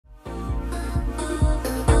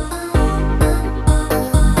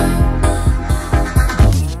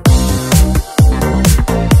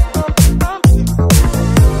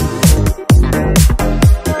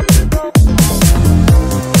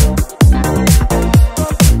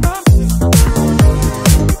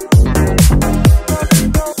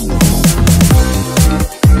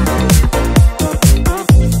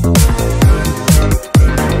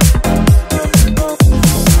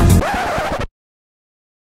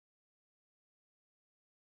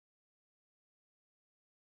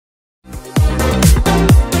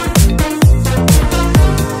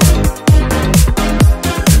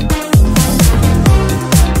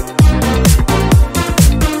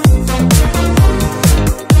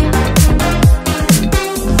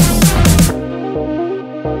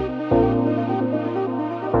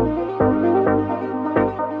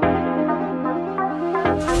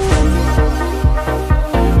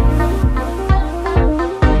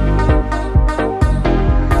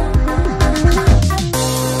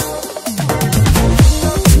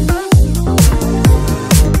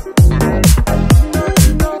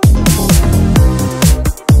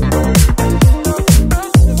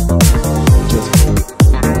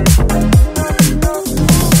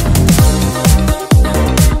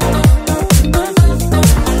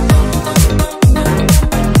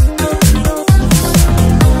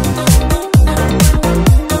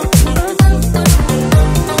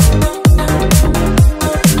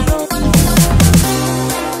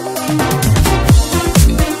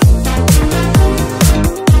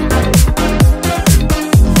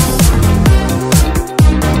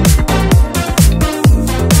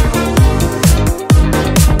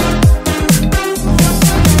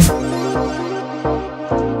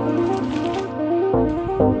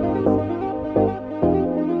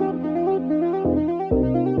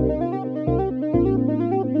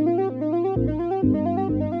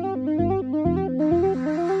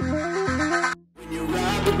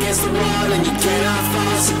against the wall and you cannot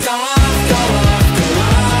fall. So go off, go off, go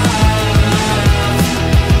off,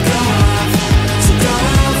 go off. So go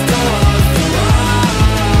off, go off, go off,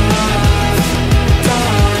 go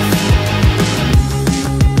off.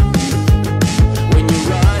 When you're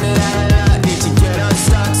running out of luck, need to get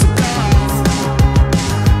unstuck. So go off.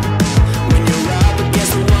 When you're up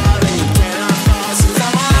against the wall and you cannot fall. So go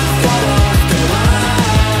off, go off, go off,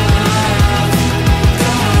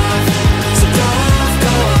 go off. So go off,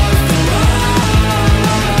 go off, go off,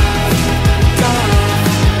 go off.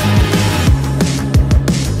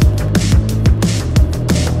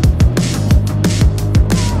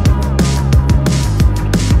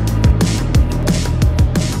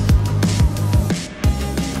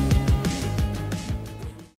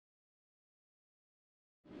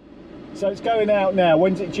 So it's going out now.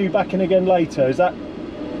 When's it due back in again later? Is that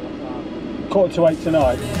 7:45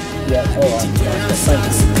 tonight? Yeah, alright. Thank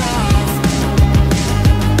you.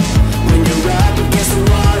 When you're up against the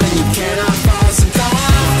wall and you cannot fall. So go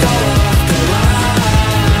off, go off, go off,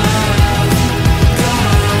 go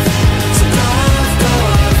off. So go off, go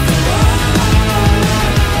off, go off,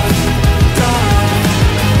 go off.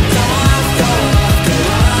 Go off, go off, go off, go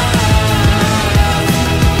off.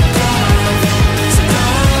 So go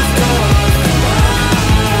off, go off, go off, go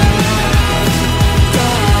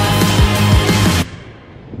off.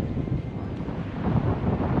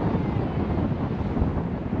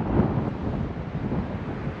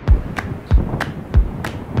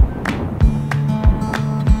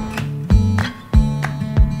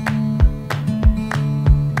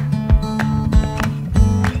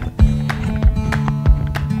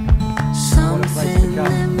 Something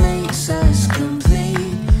that makes us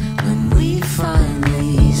complete when we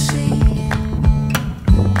finally see.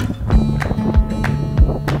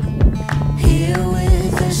 Here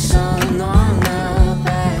with the sun on our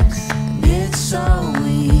backs, it's all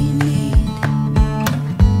we need.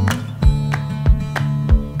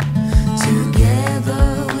 Together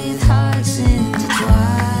with hearts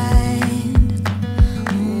intertwined,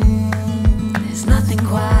 there's nothing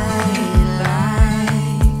quite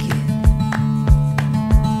like it.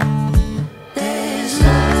 There's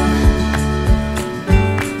love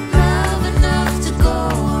enough to go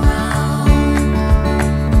around,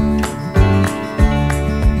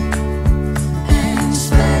 and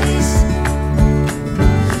space.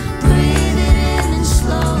 Breathe it in and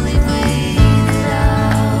slowly breathe it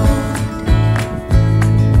out.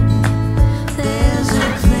 There's a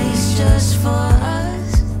place just for us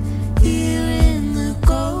here in the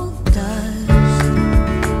gold dust.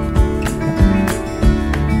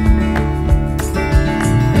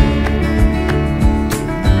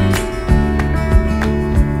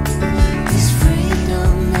 This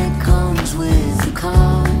freedom that comes with the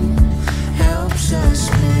calm helps us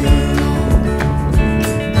belong.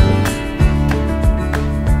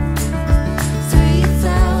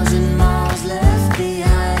 3,000 miles left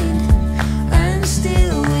behind, and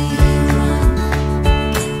still we run.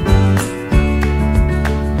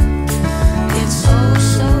 It's so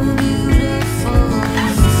beautiful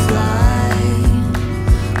to fly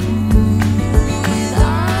with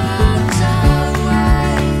our arms out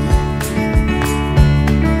wide.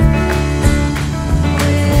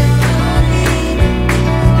 We're running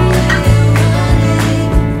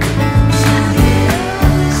to the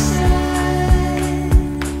other side.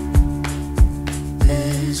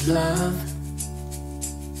 There's love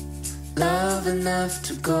enough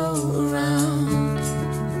to go around,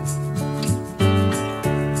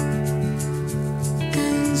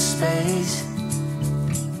 in space.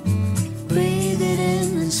 Breathe it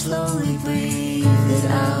in and slowly breathe it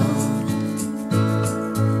out.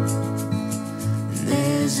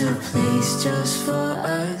 There's a place just for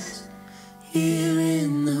us here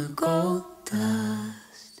in the gold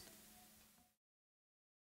dust.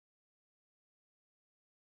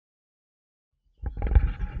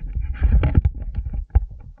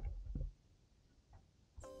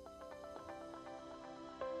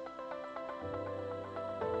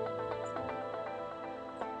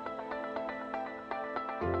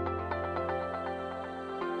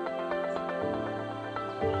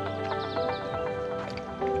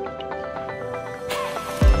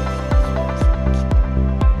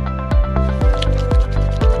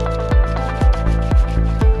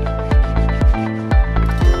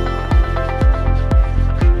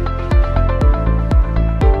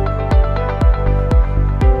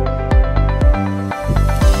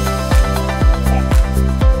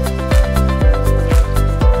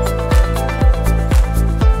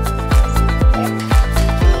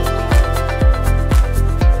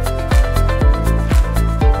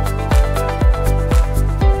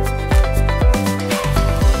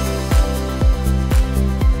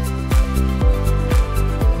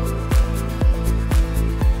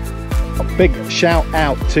 Big shout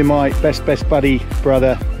out to my best buddy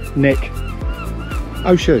brother Nick.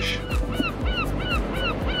 Oh shush.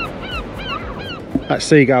 That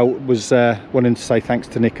seagull was wanting to say thanks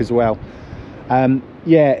to Nick as well.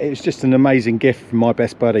 Yeah, it was just an amazing gift from my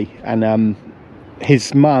best buddy, and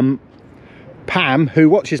his mum Pam, who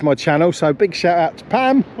watches my channel, so big shout out to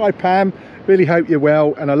Pam. Hi Pam, really hope you're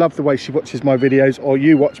well, and I love the way she watches my videos, or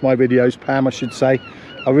you watch my videos, Pam, I should say.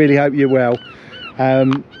 I really hope you're well.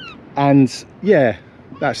 And yeah,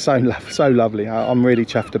 that's so lovely. I'm really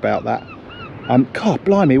chuffed about that. God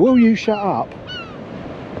blimey, will you shut up?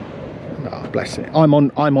 Oh, bless it. I'm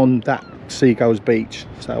on that seagull's beach,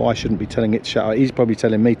 so I shouldn't be telling it to shut up. He's probably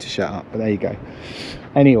telling me to shut up, but there you go.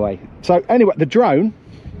 Anyway, the drone,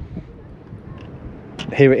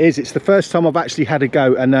 here it is. It's the first time I've actually had a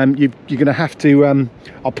go, and you're gonna have to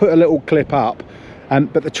I'll put a little clip up,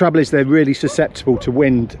 but the trouble is they're really susceptible to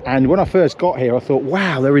wind, and when I first got here I thought,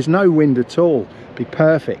 wow, there is no wind at all, it'd be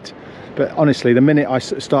perfect. But honestly, the minute I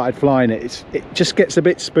started flying it, it just gets a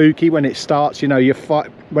bit spooky when it starts. You know,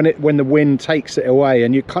 when the wind takes it away,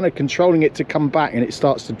 and you're kind of controlling it to come back, and it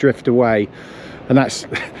starts to drift away, and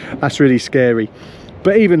that's really scary.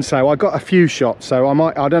 But even so, I got a few shots, so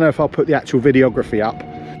I don't know if I'll put the actual videography up.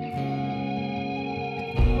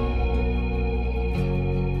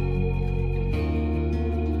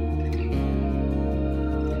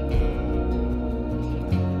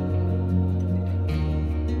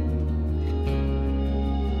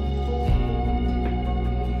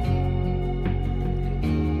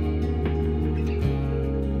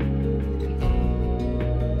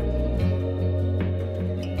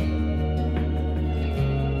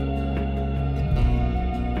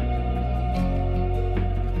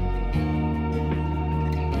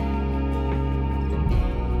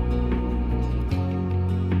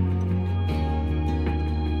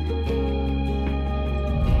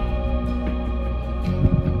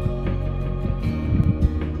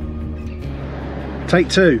 Take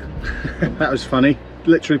two. That was funny.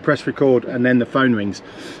 Literally press record and then the phone rings,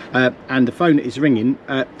 and the phone is ringing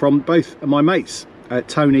from both of my mates,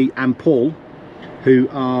 Tony and Paul, who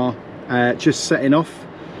are just setting off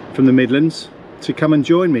from the Midlands to come and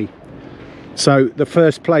join me. So the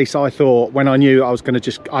first place I thought, when I knew I was going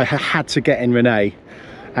to I had to get in Renee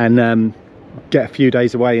and get a few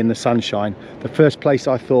days away in the sunshine, the first place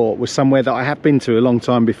I thought was somewhere that I have been to a long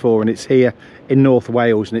time before, and it's here in North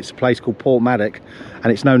Wales, and it's a place called Porthmadog,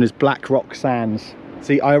 and it's known as Black Rock Sands.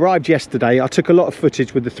 See, I arrived yesterday. I took a lot of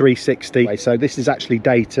footage with the 360, so this is actually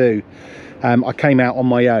day two. I came out on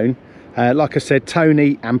my own. Like I said,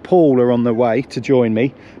 Tony and Paul are on the way to join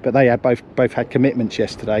me, but they had both had commitments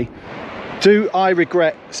yesterday. Do I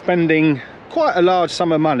regret spending quite a large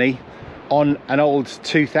sum of money on an old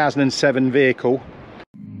 2007 vehicle?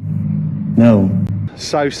 No.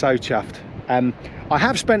 So chuffed. I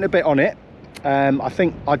have spent a bit on it. I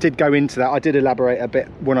think I did go into that. I did elaborate a bit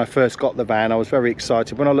when I first got the van. I was very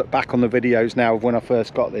excited. When I look back on the videos now of when I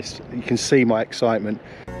first got this, you can see my excitement.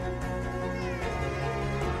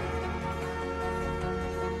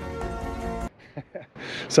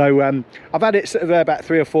 So I've had it sort of about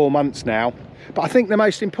 3 or 4 months now, but I think the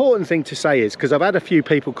most important thing to say is, because I've had a few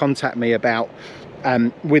people contact me about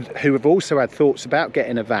who have also had thoughts about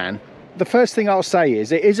getting a van. The first thing I'll say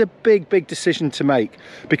is it is a big decision to make,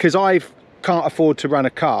 because I can't afford to run a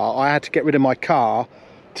car. I had to get rid of my car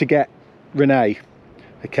to get Renee.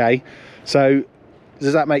 Okay, so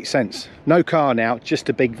does that make sense? No car now, just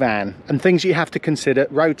a big van. And things you have to consider: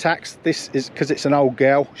 road tax. This is because it's an old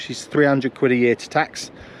girl, she's 300 quid a year to tax,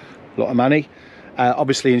 a lot of money.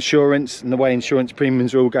 Obviously insurance, and the way insurance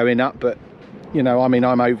premiums are all going up, but you know, I mean,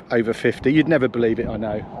 I'm over 50. You'd never believe it, I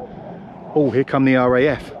know. Oh, here come the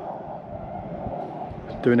RAF.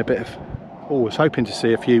 Doing a bit of, I was hoping to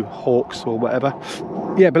see a few hawks or whatever.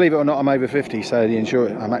 Yeah, believe it or not, I'm over 50, so the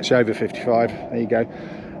insurance, I'm actually over 55. There you go.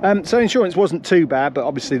 So insurance wasn't too bad, but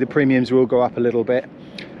obviously the premiums will go up a little bit.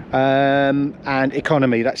 And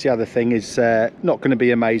economy, that's the other thing, is not going to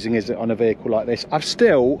be amazing, is it, on a vehicle like this? I've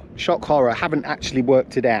still, shock horror, haven't actually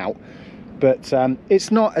worked it out, but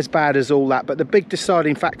it's not as bad as all that. But the big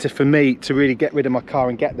deciding factor for me to really get rid of my car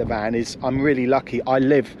and get the van is I'm really lucky. I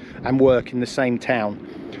live and work in the same town,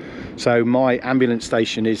 so my ambulance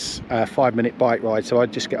station is a 5-minute bike ride, so I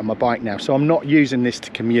just get on my bike now. So I'm not using this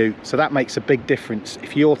to commute, so that makes a big difference.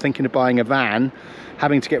 If you're thinking of buying a van,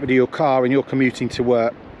 having to get rid of your car and you're commuting to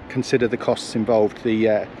work, consider the costs involved.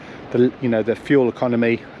 The you know, the fuel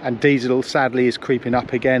economy, and diesel sadly is creeping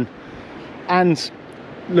up again. And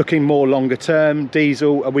looking more longer term,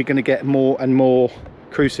 diesel, are we going to get more and more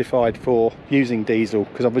crucified for using diesel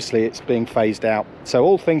because obviously it's being phased out. So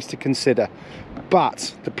all things to consider.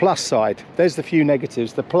 But the plus side, there's the few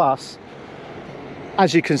negatives. The plus,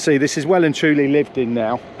 as you can see, this is well and truly lived in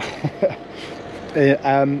now.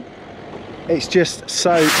 It's just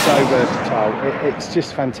so versatile. It's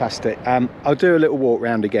just fantastic. I'll do a little walk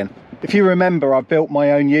round again. If you remember, I built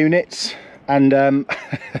my own units, and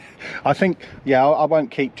I think, yeah, I won't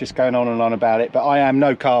keep just going on and on about it, but I am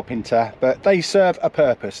no carpenter, but they serve a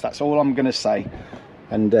purpose. That's all I'm going to say.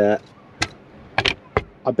 And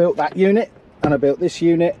I built that unit, and I built this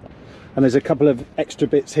unit, and there's a couple of extra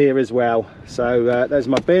bits here as well. So there's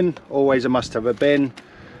my bin. Always a must have a bin.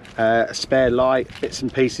 A spare light, bits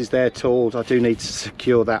and pieces there, tools. I do need to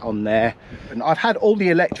secure that on there. And I've had all the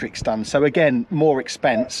electrics done, so again, more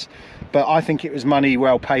expense, but I think it was money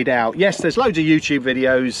well paid out. Yes, there's loads of YouTube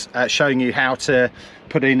videos showing you how to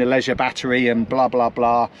put in a leisure battery and blah blah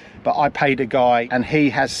blah, but I paid a guy and he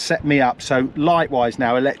has set me up, so light wise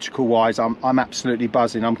now, electrical wise, I'm absolutely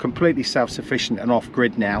buzzing. I'm completely self-sufficient and off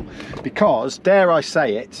grid now, because dare I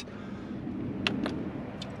say it,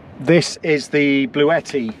 this is the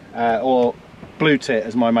Bluetti, or Blue Tit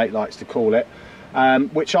as my mate likes to call it,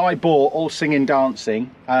 which I bought all singing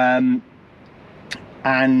dancing, and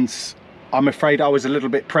I'm afraid I was a little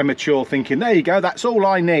bit premature thinking, there you go, that's all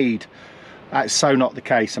I need. That's so not the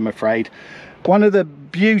case, I'm afraid. One of the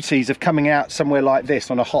beauties of coming out somewhere like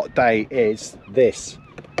this on a hot day is this.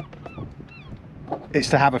 It's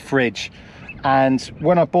to have a fridge. And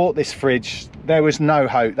when I bought this fridge, there was no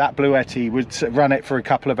hope. That Bluetti would run it for a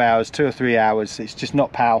couple of hours, 2 or 3 hours. It's just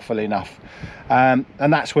not powerful enough. And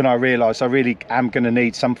that's when I realised I really am going to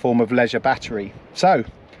need some form of leisure battery. So,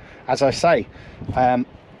 as I say,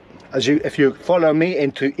 if you follow me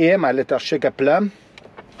into here, my little sugar plum,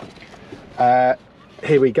 here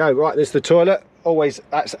we go. Right, there's the toilet. Always,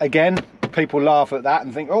 that's again, people laugh at that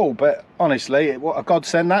and think, oh, but honestly, what a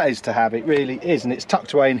godsend that is to have. It really is, and it's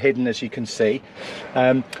tucked away and hidden, as you can see.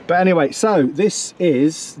 But anyway, so this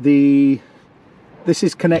is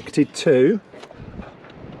connected to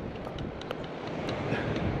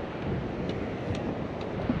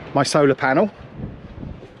my solar panel,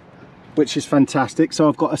 which is fantastic. So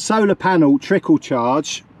I've got a solar panel trickle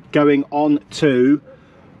charge going on to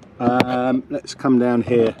let's come down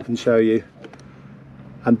here and show you,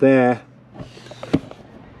 and there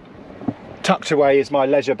tucked away is my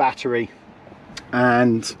leisure battery.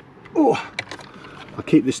 And oh, I'll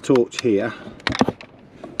keep this torch here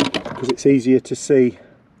because it's easier to see.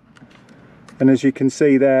 And as you can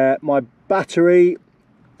see there, my battery,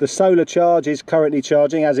 the solar charge is currently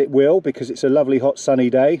charging, as it will, because it's a lovely hot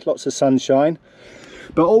sunny day, lots of sunshine.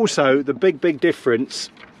 But also the big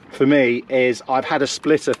difference for me is I've had a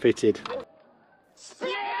splitter fitted.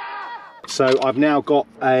 So I've now got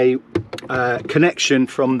a connection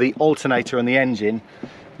from the alternator and the engine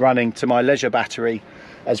running to my leisure battery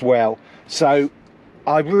as well. So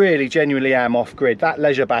I really genuinely am off grid. That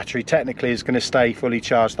leisure battery technically is going to stay fully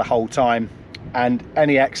charged the whole time, and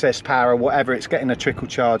any excess power, whatever, it's getting a trickle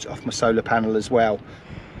charge off my solar panel as well.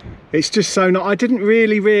 It's just so not, I didn't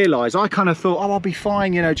really realise, I kind of thought, oh, I'll be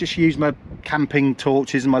fine, you know, just use my camping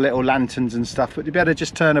torches and my little lanterns and stuff, but to be able to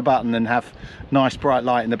just turn a button and have nice bright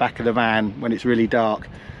light in the back of the van when it's really dark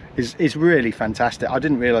is really fantastic. I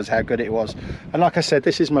didn't realise how good it was. And like I said,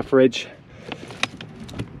 this is my fridge.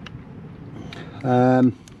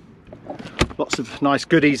 Lots of nice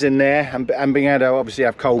goodies in there, and being able to obviously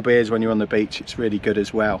have cold beers when you're on the beach, it's really good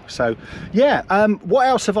as well. So yeah, what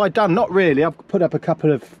else have I done? Not really. I've put up a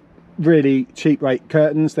couple of really cheap rate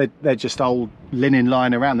curtains. They're just old linen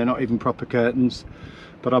lying around, they're not even proper curtains.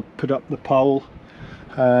 But I've put up the pole,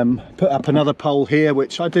 put up another pole here,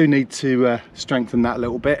 which I do need to strengthen that a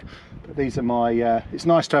little bit. But these are my it's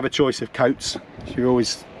nice to have a choice of coats. You're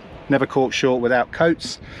always never caught short without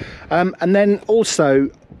coats. And then also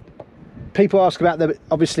people ask about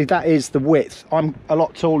obviously that is the width. I'm a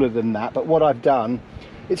lot taller than that, but what I've done,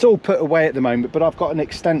 it's all put away at the moment, but I've got an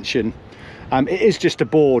extension. It is just a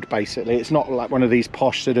board basically. It's not like one of these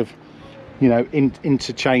posh sort of, you know,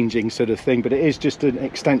 interchanging sort of thing, but it is just an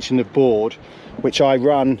extension of board which I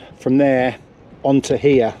run from there onto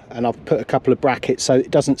here, and I've put a couple of brackets so it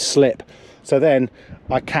doesn't slip, so then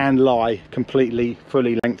I can lie completely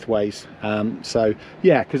fully lengthways. So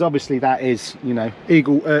yeah, because obviously that is, you know,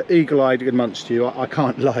 eagle-eyed amongst you, I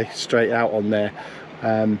can't lie straight out on there.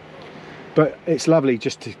 But it's lovely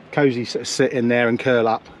just to cozy sort of sit in there and curl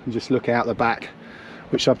up and just look out the back,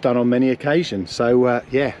 which I've done on many occasions. So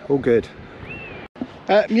yeah, all good.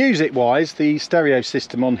 Music wise, the stereo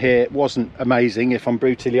system on here wasn't amazing, if I'm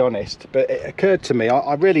brutally honest, but it occurred to me,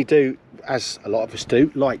 I really do, as a lot of us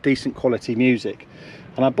do, like decent quality music.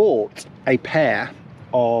 and I bought a pair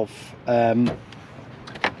of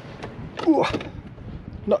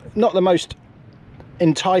not the most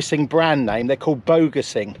enticing brand name. They're called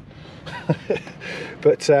Bogusing.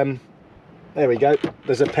 But there we go,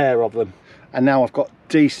 there's a pair of them, and now I've got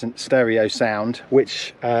decent stereo sound,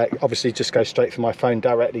 which obviously just goes straight from my phone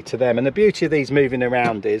directly to them. And the beauty of these moving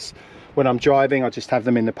around is when I'm driving, I just have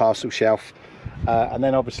them in the parcel shelf, and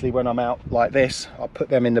then obviously when I'm out like this, I put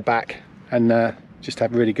them in the back and just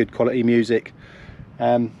have really good quality music,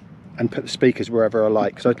 and put the speakers wherever I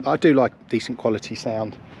like. So I do like decent quality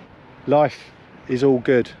sound. Life is all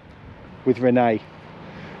good with Renee.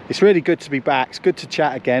 It's really good to be back. It's good to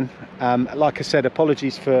chat again. Like I said,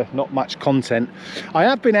 apologies for not much content. I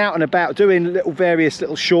have been out and about doing various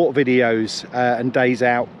little short videos and days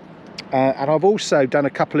out, and I've also done a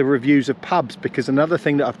couple of reviews of pubs, because another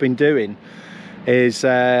thing that I've been doing is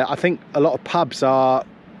I think a lot of pubs are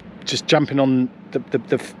just jumping on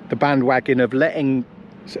the bandwagon of letting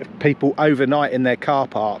sort of people overnight in their car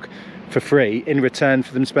park for free in return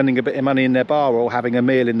for them spending a bit of money in their bar or having a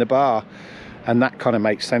meal in the bar. And that kind of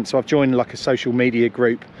makes sense. So I've joined like a social media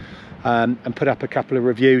group and put up a couple of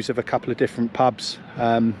reviews of a couple of different pubs,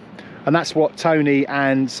 and that's what Tony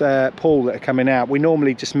and Paul that are coming out, we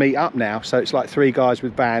normally just meet up now. So it's like 3 guys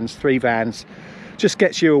with vans, 3 vans, just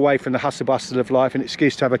gets you away from the hustle bustle of life, an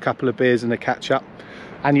excuse to have a couple of beers and a catch up,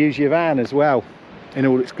 and use your van as well in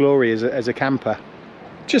all its glory as a camper.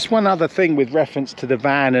 Just one other thing with reference to the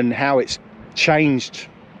van and how it's changed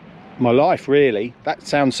my life, really. That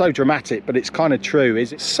sounds so dramatic, but it's kind of true.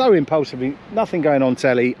 Is it's so impulsively, nothing going on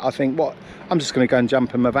telly, I think, what, I'm just going to go and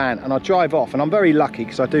jump in my van, and I drive off. And I'm very lucky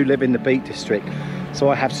because I do live in the Peak District, so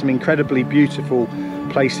I have some incredibly beautiful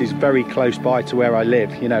places very close by to where I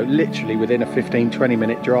live, you know, literally within a 15-20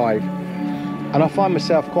 minute drive. And I find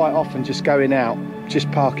myself quite often just going out, just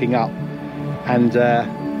parking up, and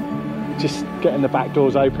just getting the back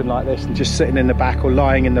doors open like this and just sitting in the back or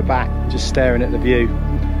lying in the back, just staring at the view,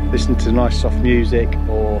 listening to nice soft music,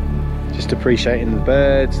 or just appreciating the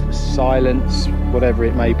birds, the silence, whatever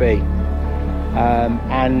it may be.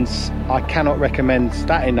 And I cannot recommend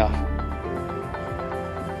that enough.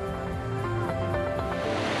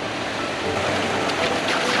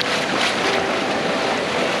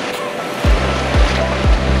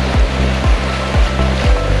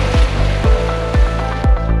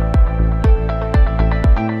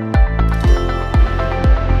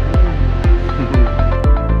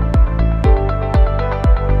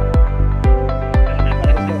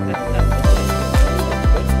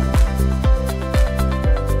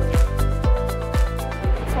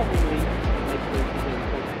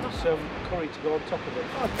 To go on top of it.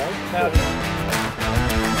 Okay.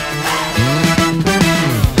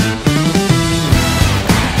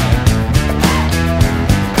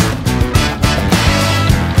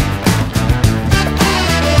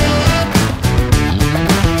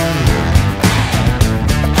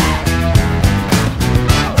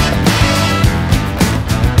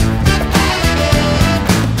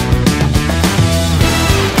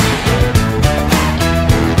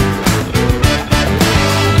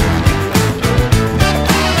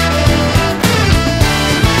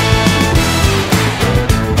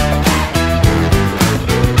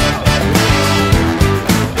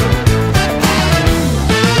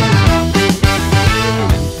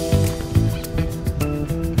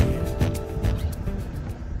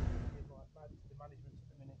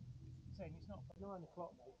 It's not 9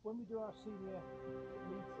 o'clock, mate. When we do our senior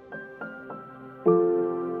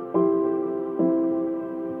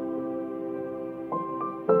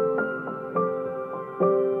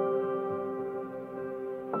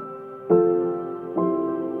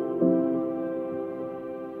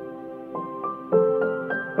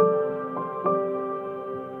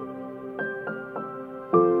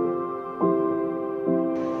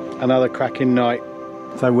another cracking night.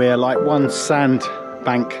 So we're like one sand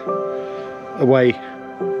bank away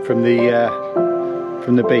from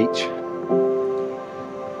the beach,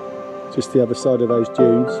 just the other side of those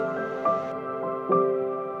dunes.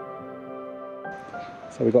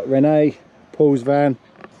 So we've got Renee, Paul's van,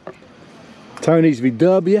 Tony's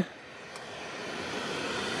VW,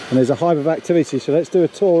 and there's a hive of activity. So let's do a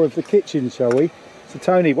tour of the kitchen, shall we? So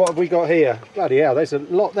Tony, what have we got here? Bloody hell, there's a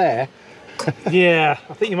lot there. Yeah,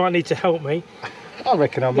 I think you might need to help me. I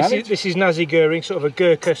reckon I'll manage. This is nasi goreng, sort of a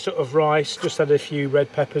gurkha sort of rice. Just add a few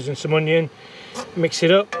red peppers and some onion. Mix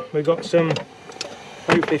it up. We've got some,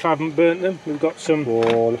 hopefully if I haven't burnt them, we've got some.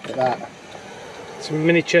 Oh, look at that. Some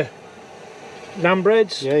miniature naan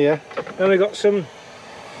breads. Yeah, yeah. And we've got some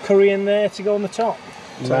curry in there to go on the top.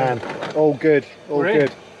 Man, all good, all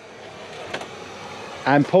good.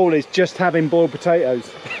 And Paul is just having boiled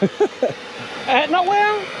potatoes. Not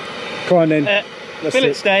well. Come on then.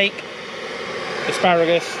 Fillet steak,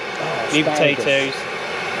 asparagus, new asparagus. potatoes,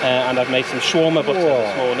 and I've made some shawarma butter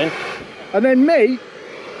this morning. And then me,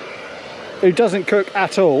 who doesn't cook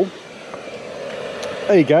at all,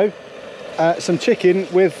 there you go, some chicken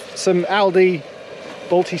with some Aldi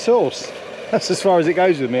Balti sauce. That's as far as it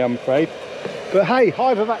goes with me, I'm afraid. But hey,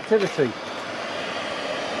 hive of activity.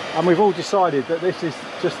 And we've all decided that this is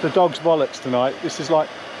just the dog's bollocks tonight. This is like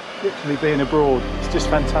literally being abroad. It's just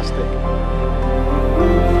fantastic.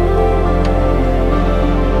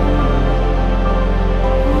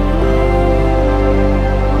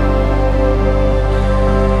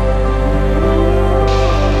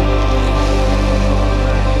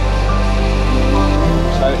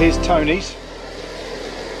 So here's Tony's.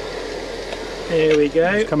 Here we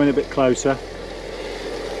go. It's coming a bit closer.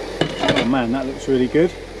 Oh man, that looks really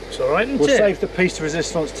good. It's all right, isn't We'll it? save the piece de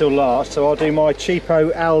resistance till last, so I'll do my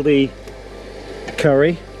cheapo Aldi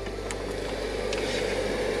curry.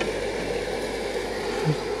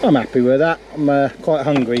 I'm happy with that. I'm quite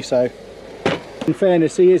hungry, so in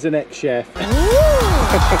fairness, he is an ex-chef.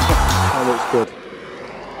 That looks good.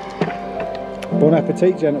 Bon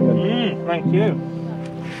appetit, gentlemen. Thank you.